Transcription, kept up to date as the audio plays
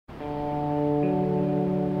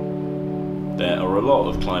There are a lot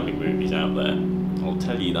of climbing movies out there, I'll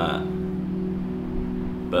tell you that.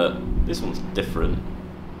 But this one's different.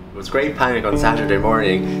 It was great panic on Saturday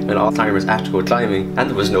morning when all climbers had to go climbing and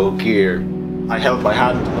there was no gear. I held my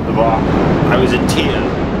hand on the bar. I was in tears.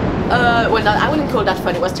 Well, I wouldn't call that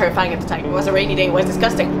fun. It was terrifying at the time. It was a rainy day. It was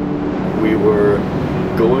disgusting. We were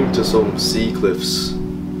going to some sea cliffs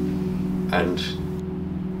and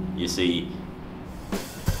You see,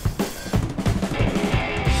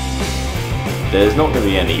 there's not going to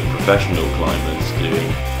be any professional climbers doing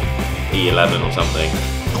E11 or something.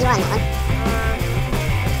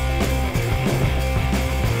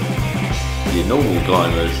 The normal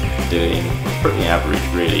climbers doing pretty average,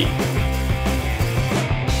 really,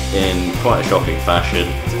 in quite a shocking fashion.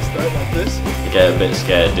 to start like this. I get a bit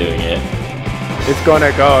scared doing it. It's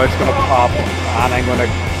gonna go, it's gonna pop, and I'm gonna,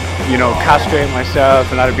 castrate myself,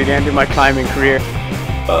 and that'll be the end of my climbing career.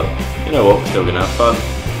 But you know what, we're still gonna have fun.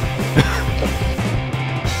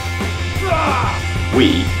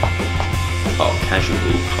 We are casual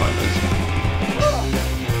climbers.